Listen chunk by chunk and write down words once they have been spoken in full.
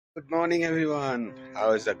Good morning, everyone.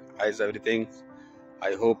 How is everything?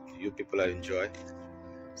 I hope you people are enjoy.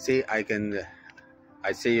 See, I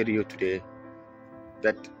say to you today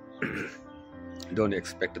that don't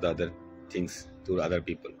expect the other things to other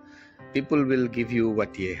people. People will give you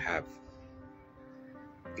what they have.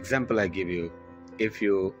 Example I give you, if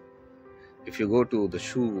you if you go to the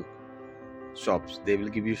shoe shops, they will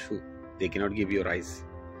give you shoe. They cannot give you rice.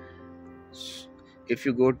 If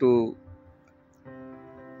you go to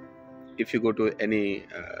any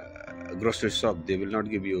grocery shop, they will not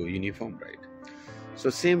give you uniform, right?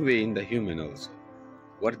 So same way in the human also,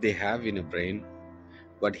 what they have in a brain,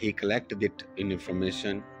 what he collected it in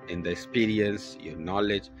information, in the experience, your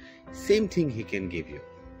knowledge, same thing he can give you.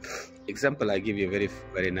 Example, I give you a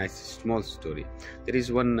very nice small story. There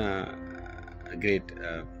is one great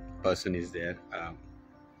person is there.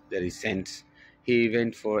 There is Saint. He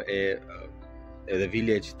went for the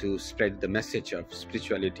village to spread the message of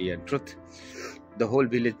spirituality and truth. The whole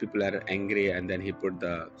village people are angry, and then he put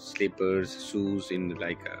the slippers, shoes in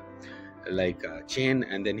like a chain,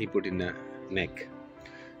 and then he put in a neck.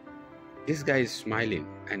 This guy is smiling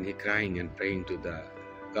and he crying and praying to the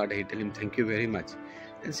God. He tell him thank you very much.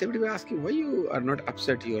 And somebody will ask him, why you are not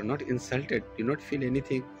upset, you are not insulted, you not feel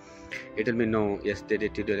anything? He tell me, no, yesterday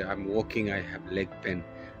today I'm walking, I have leg pain.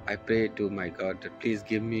 I pray to my God that please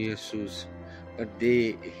give me your shoes. But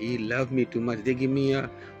he loved me too much. They give me a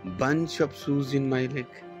bunch of shoes in my leg.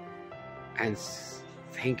 And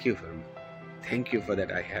thank you for me. Thank you for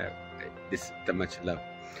that. I have this much love.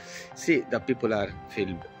 See, the people are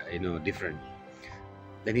feel different.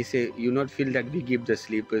 Then he say, you not feel that we give the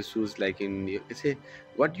sleepers shoes like in you. He say,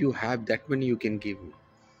 what you have, that money you can give me.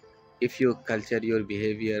 If your culture, your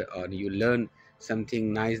behavior, or you learn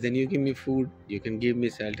something nice, then you give me food, you can give me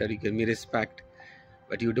shelter, you give me respect.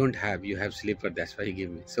 But you don't have, you have slipper, that's why you give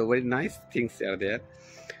me. So very nice things are there.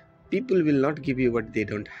 People will not give you what they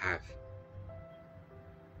don't have.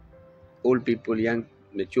 Old people, young,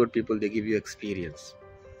 mature people, they give you experience.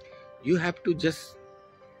 You have to just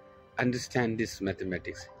understand this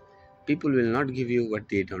mathematics. People will not give you what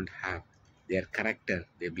they don't have. Their character,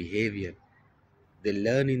 their behavior, they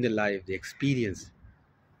learn in the life, they experience.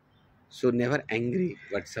 So never angry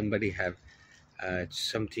what somebody have.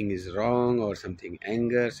 Something is wrong or something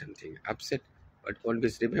anger, something upset. But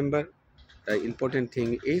always remember, the very important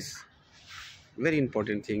thing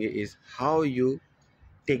is how you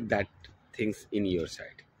take that things in your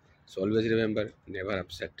side. So always remember, never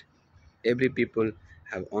upset. Every people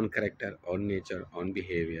have own character, own nature, own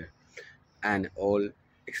behavior, and all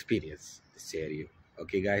experience share you.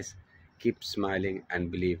 Okay guys, keep smiling and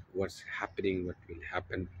believe what's happening, what will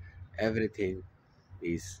happen. Everything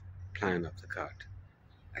is plan of the God.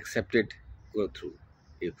 Accept it, go through.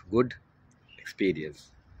 If good,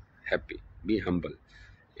 experience, happy, be humble.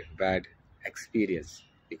 If bad, experience,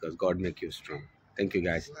 because God make you strong. Thank you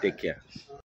guys, take care.